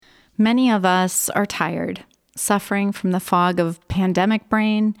Many of us are tired, suffering from the fog of pandemic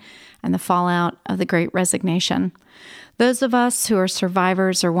brain and the fallout of the Great Resignation. Those of us who are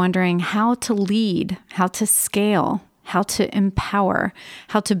survivors are wondering how to lead, how to scale, how to empower,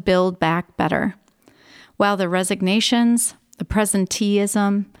 how to build back better. While the resignations, the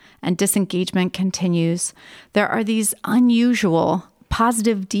presenteeism, and disengagement continues, there are these unusual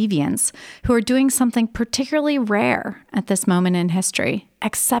positive deviants who are doing something particularly rare at this moment in history,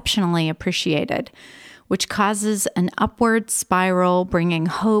 exceptionally appreciated, which causes an upward spiral, bringing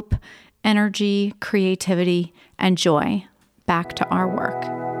hope, energy, creativity, and joy back to our work.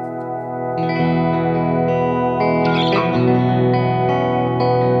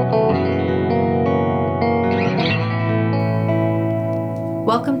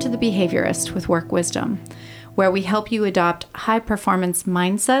 Welcome to The Behaviorist with Work Wisdom, where we help you adopt high-performance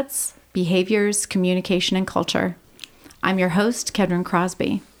mindsets, behaviors, communication, and culture. I'm your host, Kedron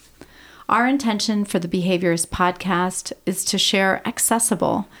Crosby. Our intention for the Behaviorist podcast is to share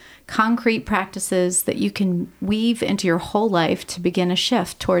accessible, concrete practices that you can weave into your whole life to begin a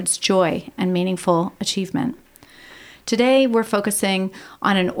shift towards joy and meaningful achievement. Today, we're focusing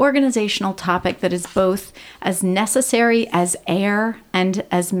on an organizational topic that is both as necessary as air and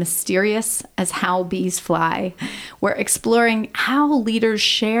as mysterious as how bees fly. We're exploring how leaders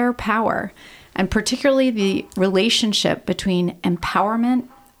share power, and particularly the relationship between empowerment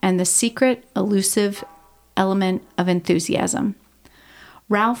and the secret, elusive element of enthusiasm.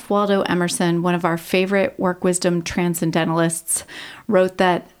 Ralph Waldo Emerson, one of our favorite work wisdom transcendentalists, wrote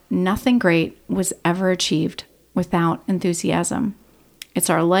that nothing great was ever achieved without enthusiasm. It's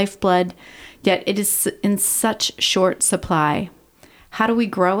our lifeblood, yet it is in such short supply. How do we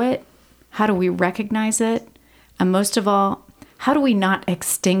grow it? How do we recognize it? And most of all, how do we not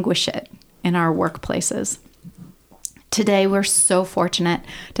extinguish it in our workplaces? Today, we're so fortunate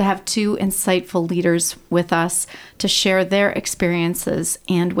to have two insightful leaders with us to share their experiences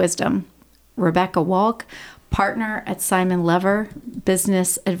and wisdom. Rebecca Walk, partner at Simon Lever,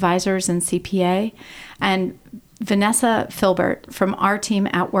 business advisors and CPA, and Vanessa Filbert from our team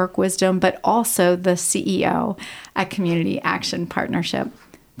at Work Wisdom, but also the CEO at Community Action Partnership.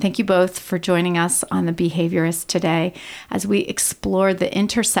 Thank you both for joining us on The Behaviorist today as we explore the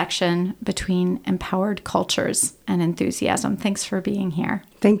intersection between empowered cultures and enthusiasm. Thanks for being here.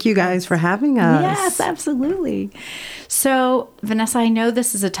 Thank you guys for having us. Yes, absolutely. So, Vanessa, I know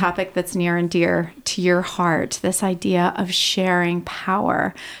this is a topic that's near and dear to your heart, this idea of sharing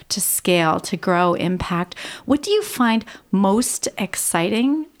power to scale, to grow impact. What do you find most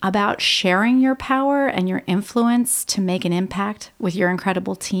exciting about sharing your power and your influence to make an impact with your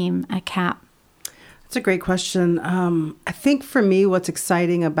incredible team at CAP? That's a great question. I think for me, what's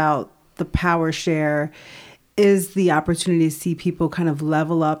exciting about the power share is the opportunity to see people kind of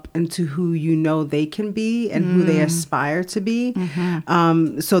level up into who you know they can be and who they aspire to be.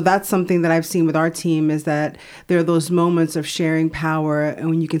 So that's something that I've seen with our team, is that there are those moments of sharing power and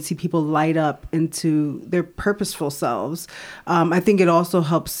when you can see people light up into their purposeful selves. I think it also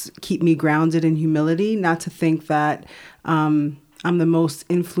helps keep me grounded in humility, not to think that I'm the most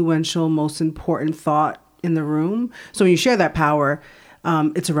influential, most important thought in the room. So when you share that power,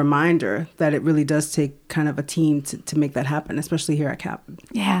 it's a reminder that it really does take kind of a team to make that happen, especially here at CAP.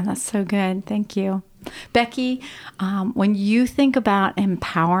 Yeah, that's so good. Thank you. Becky, when you think about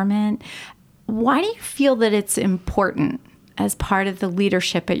empowerment, why do you feel that it's important as part of the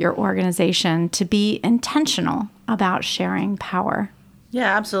leadership at your organization to be intentional about sharing power?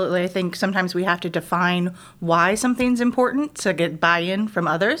 Yeah, absolutely. I think sometimes we have to define why something's important to get buy-in from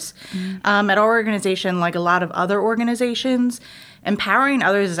others. At our organization, like a lot of other organizations, empowering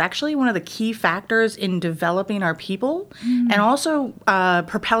others is actually one of the key factors in developing our people and also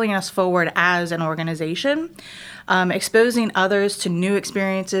propelling us forward as an organization. Exposing others to new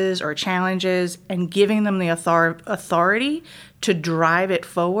experiences or challenges and giving them the authority to drive it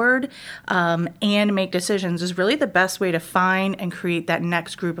forward and make decisions is really the best way to find and create that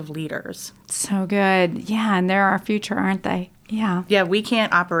next group of leaders. So good. Yeah, and they're our future, aren't they? Yeah. Yeah, we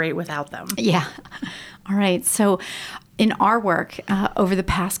can't operate without them. Yeah. All right. So in our work over the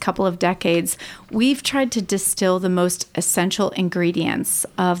past couple of decades, we've tried to distill the most essential ingredients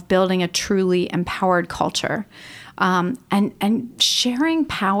of building a truly empowered culture. And sharing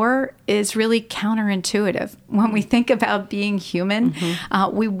power is really counterintuitive. When we think about being human,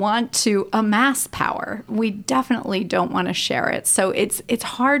 we want to amass power. We definitely don't want to share it. So it's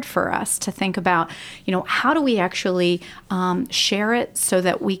hard for us to think about, how do we actually share it so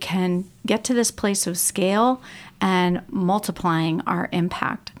that we can get to this place of scale and multiplying our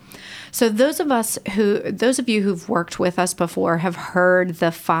impact. So those of you who've worked with us before have heard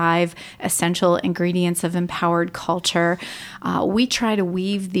the 5 essential ingredients of empowered culture. We try to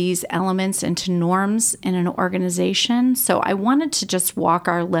weave these elements into norms in an organization. So I wanted to just walk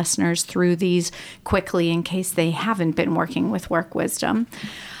our listeners through these quickly in case they haven't been working with Work Wisdom.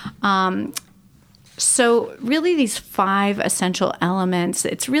 So really these 5 essential elements,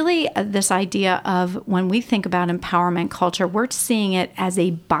 it's really this idea of when we think about empowerment culture, we're seeing it as a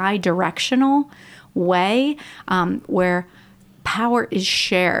bi-directional way where power is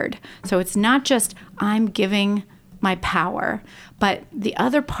shared. So it's not just I'm giving my power, but the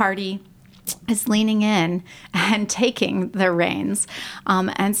other party is leaning in and taking the reins.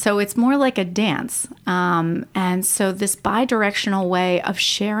 And so it's more like a dance. And so this bi-directional way of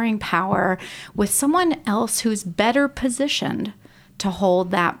sharing power with someone else who's better positioned to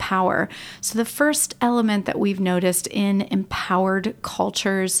hold that power. So the first element that we've noticed in empowered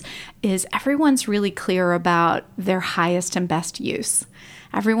cultures is everyone's really clear about their highest and best use.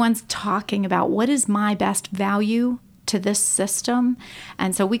 Everyone's talking about what is my best value to this system.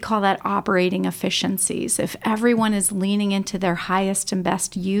 And so we call that operating efficiencies. If everyone is leaning into their highest and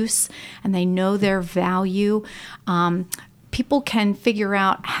best use and they know their value, people can figure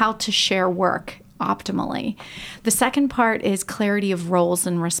out how to share work optimally. The second part is clarity of roles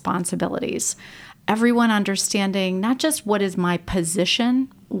and responsibilities. Everyone understanding not just what is my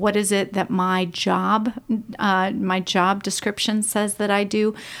position, what is it that my job description says that I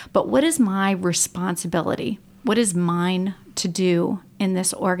do, but what is my responsibility? What is mine to do in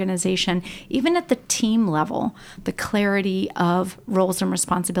this organization? Even at the team level, the clarity of roles and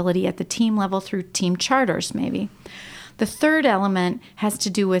responsibility at the team level through team charters, maybe. The third element has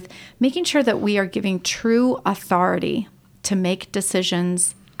to do with making sure that we are giving true authority to make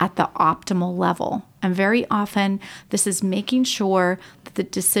decisions at the optimal level. And very often, this is making sure that the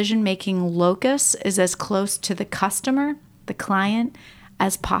decision-making locus is as close to the customer, the client,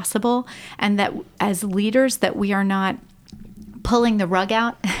 as possible, and that as leaders that we are not pulling the rug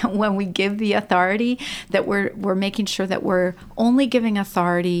out when we give the authority, that we're making sure that we're only giving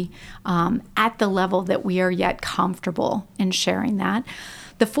authority at the level that we are yet comfortable in sharing that.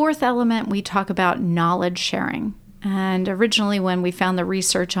 The fourth element, we talk about knowledge sharing. And originally when we found the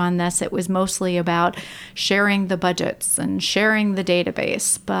research on this, it was mostly about sharing the budgets and sharing the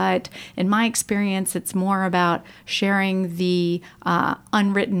database. But in my experience, it's more about sharing the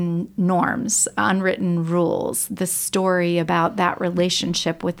unwritten norms, unwritten rules, the story about that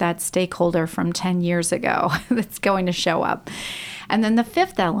relationship with that stakeholder from 10 years ago that's going to show up. And then the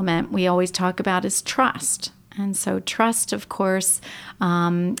fifth element we always talk about is trust. And so trust, of course,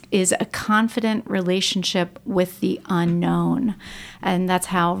 is a confident relationship with the unknown. And that's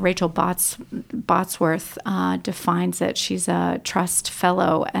how Rachel Botsworth defines it. She's a trust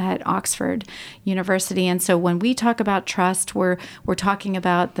fellow at Oxford University. And so when we talk about trust, we're talking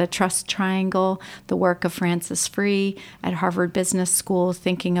about the trust triangle, the work of Francis Free at Harvard Business School,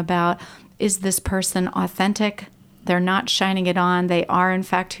 thinking about, is this person authentic? They're not shining it on. They are, in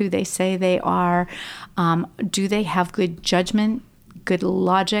fact, who they say they are. Do they have good judgment, good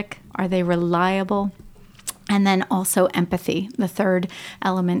logic? Are they reliable? And then also empathy, the third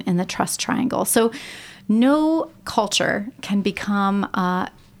element in the trust triangle. So no culture can become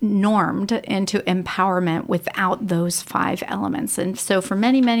normed into empowerment without those 5 elements. And so for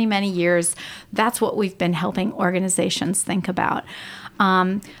many, many, many years, that's what we've been helping organizations think about.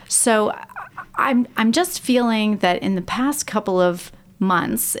 So I'm just feeling that in the past couple of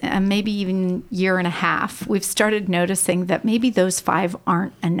months, and maybe even year and a half, we've started noticing that maybe those 5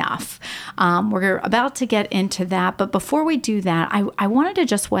 aren't enough. We're about to get into that, but before we do that, I wanted to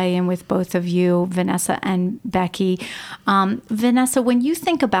just weigh in with both of you, Vanessa and Becky. Vanessa, when you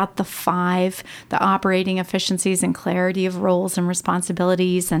think about the 5, the operating efficiencies and clarity of roles and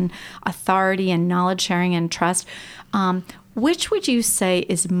responsibilities and authority and knowledge sharing and trust, which would you say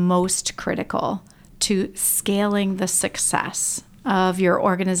is most critical to scaling the success of your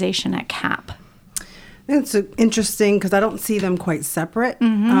organization at CAP? It's interesting because I don't see them quite separate.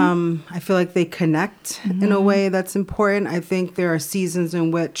 Mm-hmm. I feel like they connect in a way that's important. I think there are seasons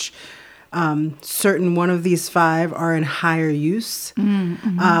in which certain one of these 5 are in higher use.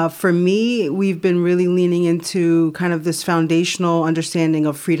 Mm-hmm. For me, we've been really leaning into kind of this foundational understanding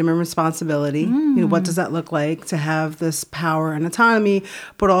of freedom and responsibility. You know, what does that look like to have this power and autonomy,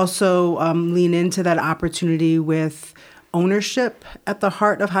 but also lean into that opportunity with ownership at the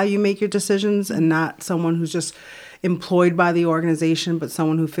heart of how you make your decisions, and not someone who's just employed by the organization, but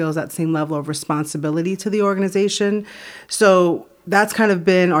someone who feels that same level of responsibility to the organization. So that's kind of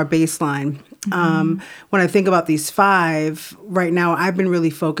been our baseline. When I think about these 5, right now, I've been really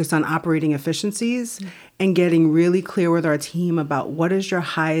focused on operating efficiencies and getting really clear with our team about what is your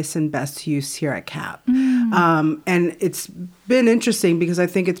highest and best use here at CAP. And it's been interesting because I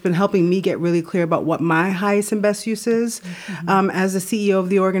think it's been helping me get really clear about what my highest and best use is as the CEO of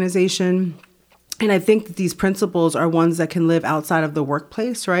the organization. And I think that these principles are ones that can live outside of the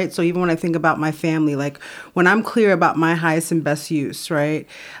workplace, right? So even when I think about my family, like when I'm clear about my highest and best use, right?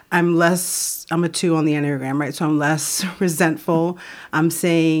 I'm a 2 on the Enneagram, right? So I'm less resentful. I'm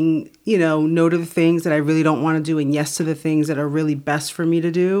saying, no to the things that I really don't want to do and yes to the things that are really best for me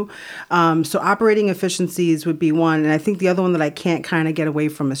to do. So operating efficiencies would be one. And I think the other one that I can't kind of get away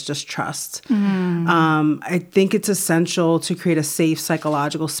from is just trust. I think it's essential to create a safe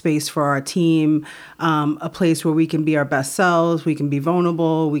psychological space for our team, a place where we can be our best selves, we can be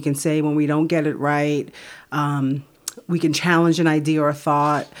vulnerable, we can say when we don't get it right, we can challenge an idea or a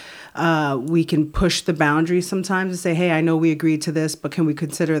thought. We can push the boundaries sometimes and say, hey, I know we agreed to this, but can we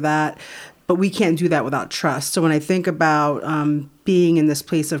consider that? But we can't do that without trust. So when I think about being in this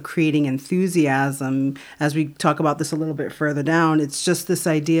place of creating enthusiasm, as we talk about this a little bit further down, it's just this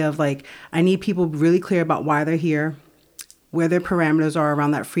idea of like, I need people really clear about why they're here, where their parameters are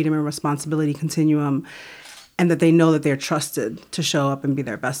around that freedom and responsibility continuum, and that they know that they're trusted to show up and be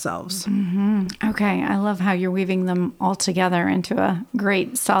their best selves. Okay, I love how you're weaving them all together into a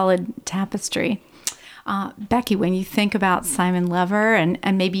great, solid tapestry. Becky, when you think about Simon Lever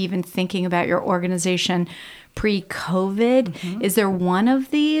and maybe even thinking about your organization pre-COVID, is there one of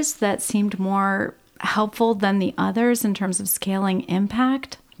these that seemed more helpful than the others in terms of scaling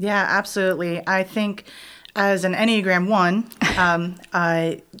impact? Yeah, absolutely. I think as an Enneagram 1,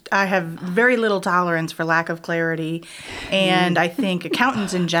 I have very little tolerance for lack of clarity. And I think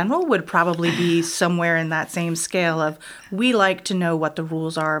accountants in general would probably be somewhere in that same scale of we like to know what the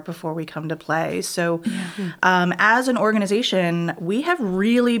rules are before we come to play. So as an organization, we have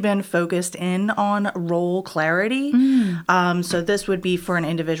really been focused in on role clarity. So this would be for an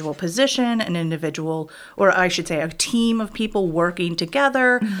individual position, an individual, or I should say a team of people working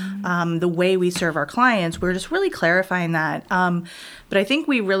together, the way we serve our clients. We're just really clarifying that. But I think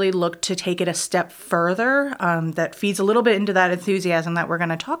we really look to take it a step further that feeds a little bit into that enthusiasm that we're going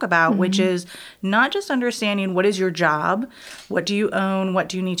to talk about, which is not just understanding what is your job, what do you own, what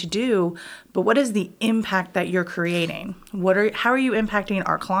do you need to do, but what is the impact that you're creating? How are you impacting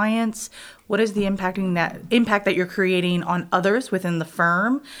our clients? What is the impact that you're creating on others within the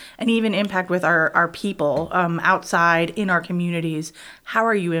firm, and even impact with our people outside in our communities? How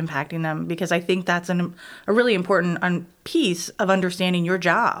are you impacting them? Because I think that's a really important piece of understanding your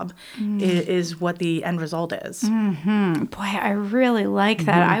job is what the end result is. Boy, I really like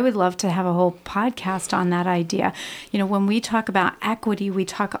that. I would love to have a whole podcast on that idea. When we talk about equity, we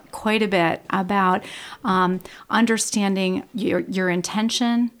talk quite a bit about understanding your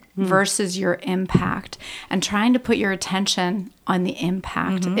intention versus your impact and trying to put your attention on the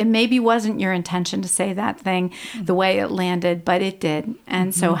impact. It maybe wasn't your intention to say that thing the way it landed, but it did.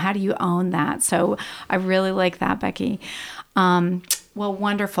 And so how do you own that? So I really like that, Becky. Well,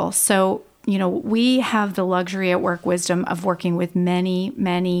 wonderful. So we have the luxury at Work Wisdom of working with many,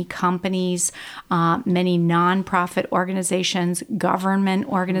 many companies, many nonprofit organizations, government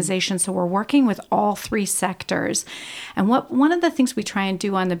organizations. So we're working with all 3 sectors. And one of the things we try and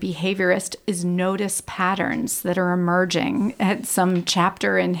do on the Behaviorist is notice patterns that are emerging at some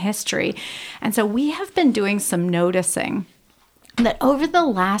chapter in history. And so we have been doing some noticing that over the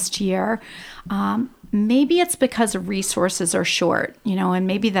last year, maybe it's because resources are short, and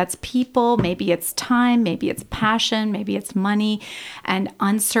maybe that's people, maybe it's time, maybe it's passion, maybe it's money, and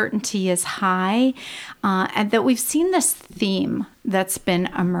uncertainty is high, and that we've seen this theme that's been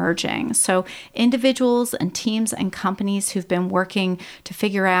emerging. So individuals and teams and companies who've been working to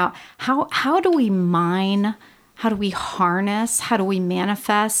figure out how do we mine, how do we harness, how do we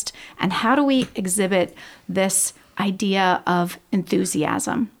manifest, and how do we exhibit this idea of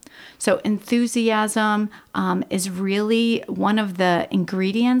enthusiasm. So enthusiasm is really one of the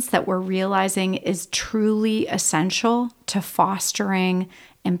ingredients that we're realizing is truly essential to fostering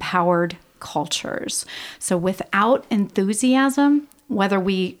empowered cultures. So without enthusiasm, whether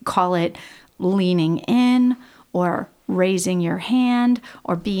we call it leaning in or raising your hand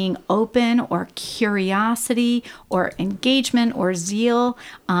or being open or curiosity or engagement or zeal,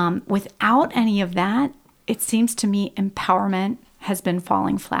 without any of that, it seems to me empowerment has been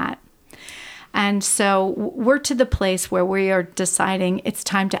falling flat. And so we're to the place where we are deciding it's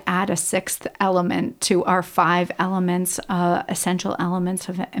time to add a 6th element to our 5 elements, essential elements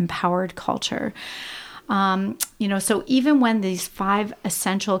of empowered culture. So even when these 5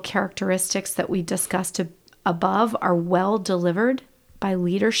 essential characteristics that we discussed above are well delivered by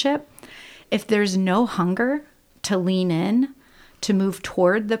leadership, if there's no hunger to lean in, to move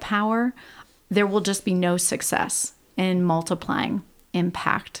toward the power, there will just be no success in multiplying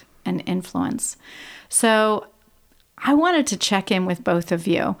impact and influence. So I wanted to check in with both of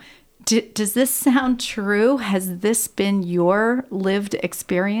you. Does this sound true? Has this been your lived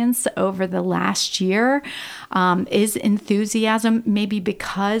experience over the last year? Is enthusiasm, maybe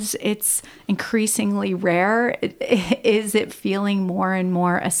because it's increasingly rare, is it feeling more and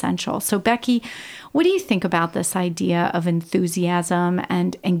more essential? So Becky, what do you think about this idea of enthusiasm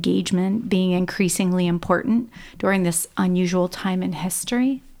and engagement being increasingly important during this unusual time in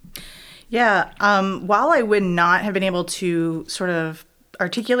history? Yeah, while I would not have been able to sort of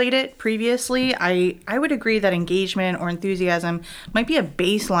articulate it previously, I would agree that engagement or enthusiasm might be a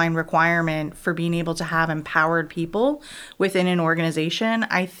baseline requirement for being able to have empowered people within an organization.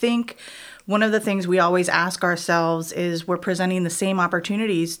 I think one of the things we always ask ourselves is we're presenting the same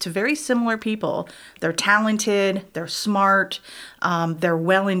opportunities to very similar people. They're talented, they're smart, they're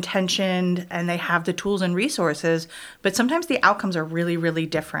well-intentioned, and they have the tools and resources, but sometimes the outcomes are really, really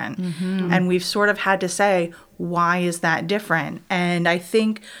different. Mm-hmm. And we've sort of had to say, why is that different? And I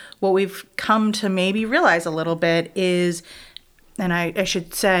think what we've come to maybe realize a little bit is, and I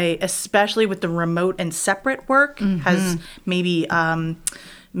should say, especially with the remote and separate work, has maybe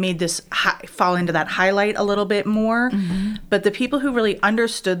made this fall into that highlight a little bit more. Mm-hmm. But the people who really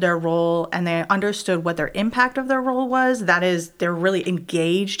understood their role and they understood what their impact of their role was, that is, they're really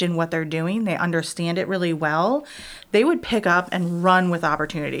engaged in what they're doing, they understand it really well, they would pick up and run with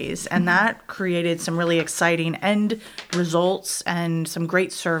opportunities. And that created some really exciting end results and some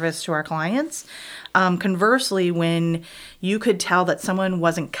great service to our clients. Conversely, when you could tell that someone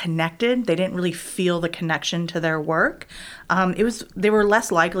wasn't connected, they didn't really feel the connection to their work, they were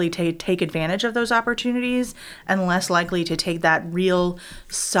less likely to take advantage of those opportunities and less likely to take that real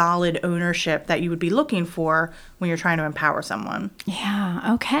solid ownership that you would be looking for when you're trying to empower someone.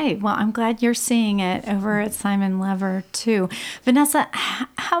 Yeah. Okay. Well, I'm glad you're seeing it over at Simon Lever too. Vanessa,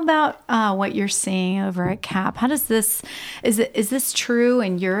 how about what you're seeing over at CAP? How does this, is this true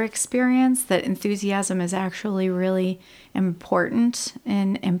in your experience that enthusiasm is actually really important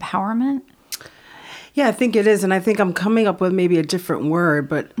in empowerment? Yeah, I think it is. And I think I'm coming up with maybe a different word,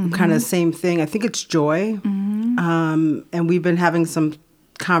 but kind of the same thing. I think it's joy. And we've been having some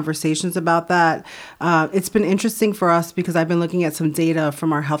conversations about that. It's been interesting for us because I've been looking at some data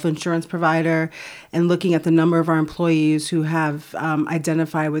from our health insurance provider and looking at the number of our employees who have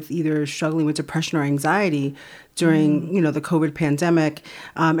identified with either struggling with depression or anxiety during, the COVID pandemic,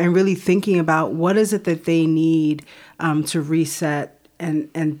 and really thinking about what is it that they need to reset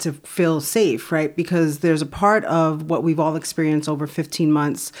and to feel safe, right? Because there's a part of what we've all experienced over 15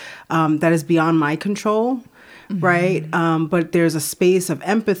 months that is beyond my control, right? But there's a space of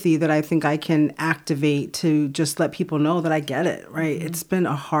empathy that I think I can activate to just let people know that I get it, right? It's been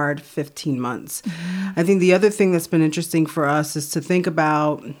a hard 15 months. I think the other thing that's been interesting for us is to think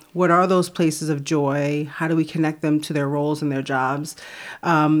about what are those places of joy? How do we connect them to their roles and their jobs?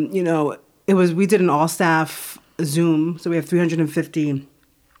 We did an all-staff Zoom, so we have 350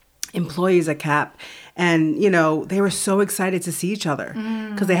 employees at CAP, and they were so excited to see each other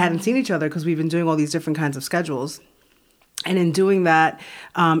because they hadn't seen each other because we've been doing all these different kinds of schedules. And in doing that,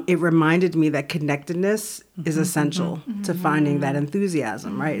 it reminded me that connectedness is essential to finding that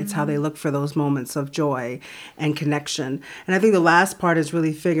enthusiasm, right? It's how they look for those moments of joy and connection. And I think the last part is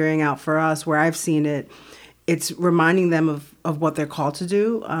really figuring out for us, where I've seen it, it's reminding them of what they're called to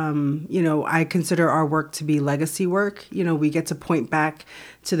do. I consider our work to be legacy work. We get to point back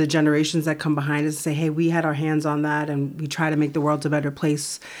to the generations that come behind us and say, hey, we had our hands on that and we try to make the world a better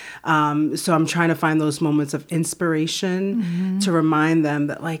place. So I'm trying to find those moments of inspiration to remind them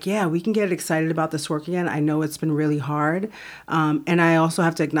that, we can get excited about this work again. I know it's been really hard. And I also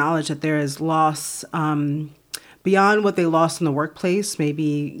have to acknowledge that there is loss beyond what they lost in the workplace,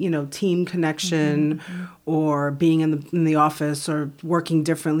 maybe, team connection or being in the office or working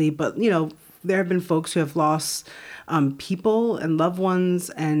differently. But, there have been folks who have lost people and loved ones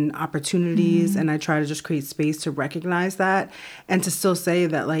and opportunities. And I try to just create space to recognize that and to still say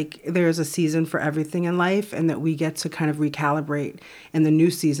that, there's a season for everything in life and that we get to kind of recalibrate in the new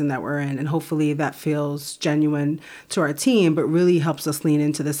season that we're in. And hopefully that feels genuine to our team, but really helps us lean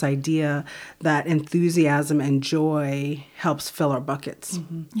into this idea that enthusiasm and joy helps fill our buckets.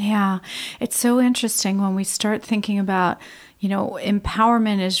 Yeah. It's so interesting when we start thinking about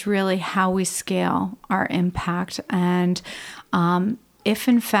empowerment is really how we scale our impact. And if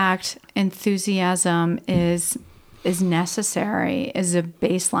in fact enthusiasm is necessary, is a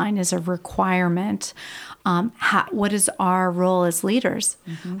baseline, is a requirement, what is our role as leaders?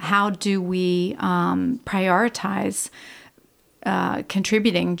 How do we prioritize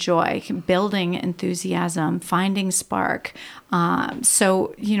contributing joy, building enthusiasm, finding spark?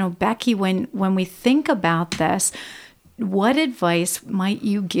 So, Becky, when we think about this, what advice might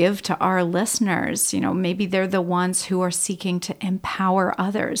you give to our listeners? Maybe they're the ones who are seeking to empower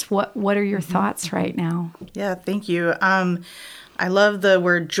others. What are your thoughts right now? Yeah, thank you. I love the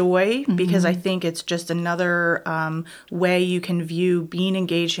word joy because I think it's just another way you can view being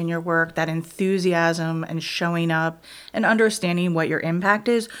engaged in your work, that enthusiasm and showing up and understanding what your impact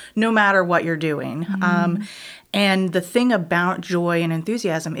is, no matter what you're doing. And the thing about joy and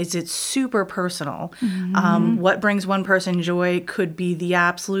enthusiasm is it's super personal. What brings one person joy could be the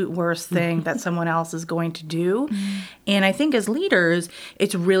absolute worst thing that someone else is going to do. And I think as leaders,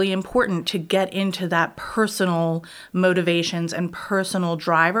 it's really important to get into that personal motivations and personal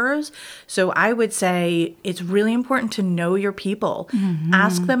drivers. So I would say it's really important to know your people.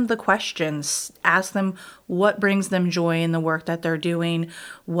 Ask them the questions. Ask them what brings them joy in the work that they're doing,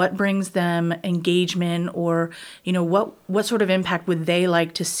 what brings them engagement, or what sort of impact would they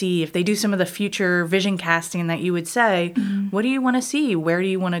like to see if they do some of the future vision casting that you would say, what do you want to see? Where do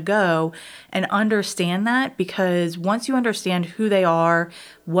you want to go? And understand that, because once you understand who they are,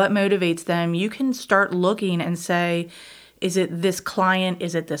 what motivates them, you can start looking and say, is it this client?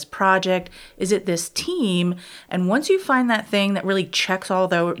 Is it this project? Is it this team? And once you find that thing that really checks all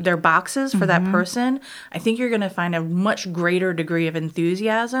their boxes for that person, I think you're going to find a much greater degree of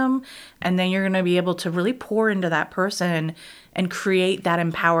enthusiasm. And then you're going to be able to really pour into that person and create that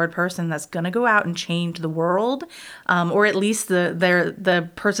empowered person that's going to go out and change the world, or at least the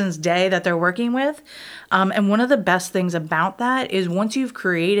person's day that they're working with. And one of the best things about that is once you've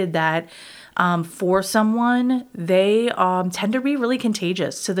created that, for someone, they tend to be really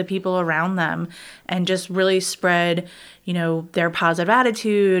contagious to the people around them and just really spread, their positive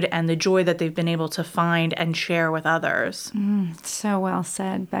attitude and the joy that they've been able to find and share with others. So well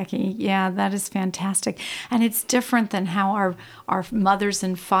said, Becky. Yeah, that is fantastic. And it's different than how our mothers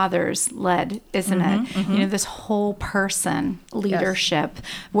and fathers led, isn't it? This whole person leadership. Yes.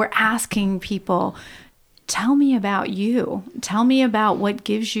 We're asking people, tell me about you. Tell me about what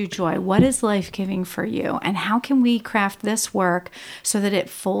gives you joy. What is life-giving for you? And how can we craft this work so that it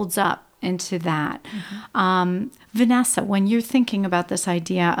folds up into that? Vanessa, when you're thinking about this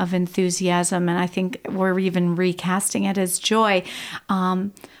idea of enthusiasm, and I think we're even recasting it as joy,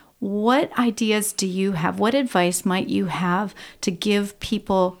 what ideas do you have? What advice might you have to give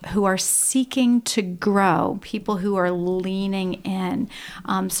people who are seeking to grow, people who are leaning in?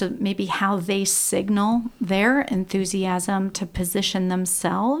 So maybe how they signal their enthusiasm to position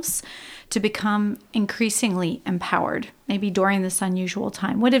themselves to become increasingly empowered, maybe during this unusual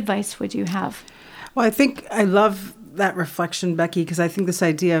time. What advice would you have? Well, I think I love that reflection, Becky, because I think this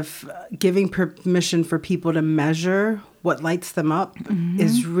idea of giving permission for people to measure what lights them up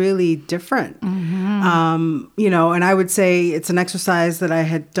is really different. And I would say it's an exercise that I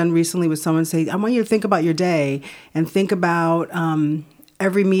had done recently with someone say, I want you to think about your day and think about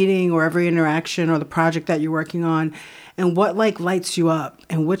every meeting or every interaction or the project that you're working on and what lights you up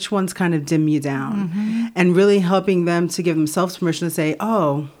and which ones kind of dim you down, and really helping them to give themselves permission to say,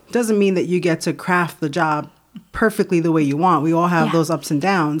 oh, doesn't mean that you get to craft the job perfectly the way you want. We all have those ups and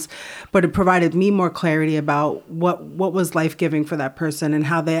downs, but it provided me more clarity about what was life-giving for that person and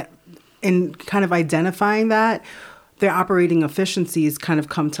how that, in kind of identifying that, their operating efficiencies kind of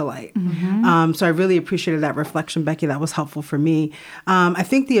come to light. So I really appreciated that reflection, Becky. That was helpful for me. I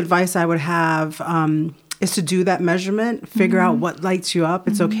think the advice I would have is to do that measurement, figure out what lights you up.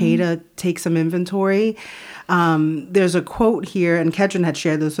 It's okay to take some inventory. There's a quote here, and Kedron had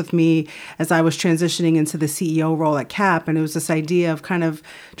shared this with me as I was transitioning into the CEO role at CAP, and it was this idea of kind of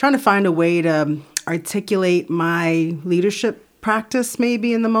trying to find a way to articulate my leadership practice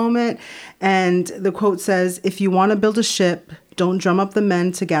maybe in the moment. And the quote says, if you want to build a ship, don't drum up the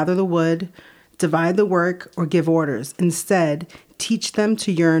men to gather the wood, divide the work, or give orders. Instead, teach them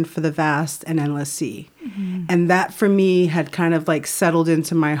to yearn for the vast and endless sea. And that for me had kind of settled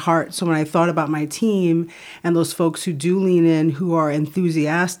into my heart. So when I thought about my team and those folks who do lean in, who are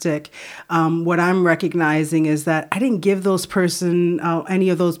enthusiastic, what I'm recognizing is that I didn't give any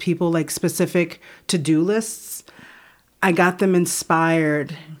of those people specific to-do lists. I got them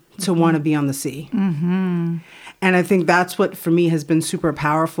inspired to want to be on the sea. And I think that's what for me has been super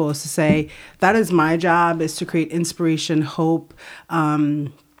powerful, is to say that is my job, is to create inspiration, hope,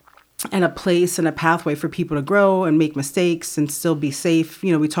 and a place and a pathway for people to grow and make mistakes and still be safe.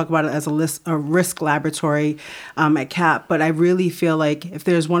 We talk about it as a risk laboratory at CAP, but I really feel like if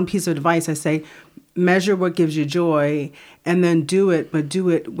there's one piece of advice, I say measure what gives you joy and then do it, but do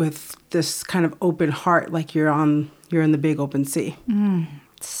it with this kind of open heart, like you're in the big open sea.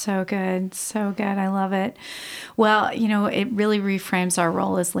 So good. So good. I love it. Well, it really reframes our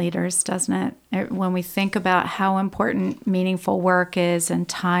role as leaders, doesn't it? When we think about how important meaningful work is and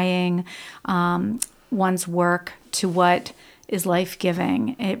tying one's work to what is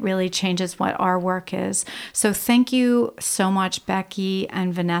life-giving, it really changes what our work is. So thank you so much, Becky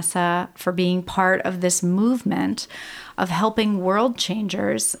and Vanessa, for being part of this movement of helping world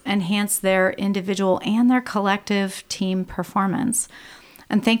changers enhance their individual and their collective team performance.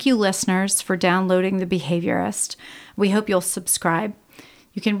 And thank you, listeners, for downloading The Behaviorist. We hope you'll subscribe.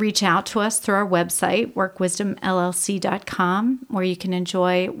 You can reach out to us through our website, workwisdomllc.com, where you can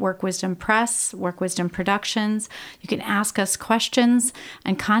enjoy Work Wisdom Press, Work Wisdom Productions. You can ask us questions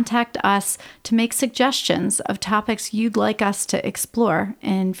and contact us to make suggestions of topics you'd like us to explore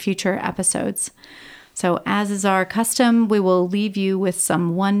in future episodes. So as is our custom, we will leave you with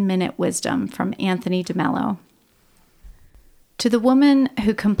some 1-minute wisdom from Anthony DeMello. To the woman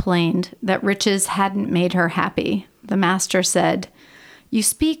who complained that riches hadn't made her happy, the master said, "You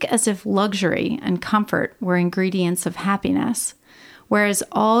speak as if luxury and comfort were ingredients of happiness, whereas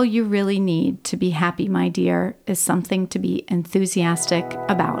all you really need to be happy, my dear, is something to be enthusiastic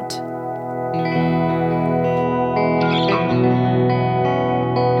about."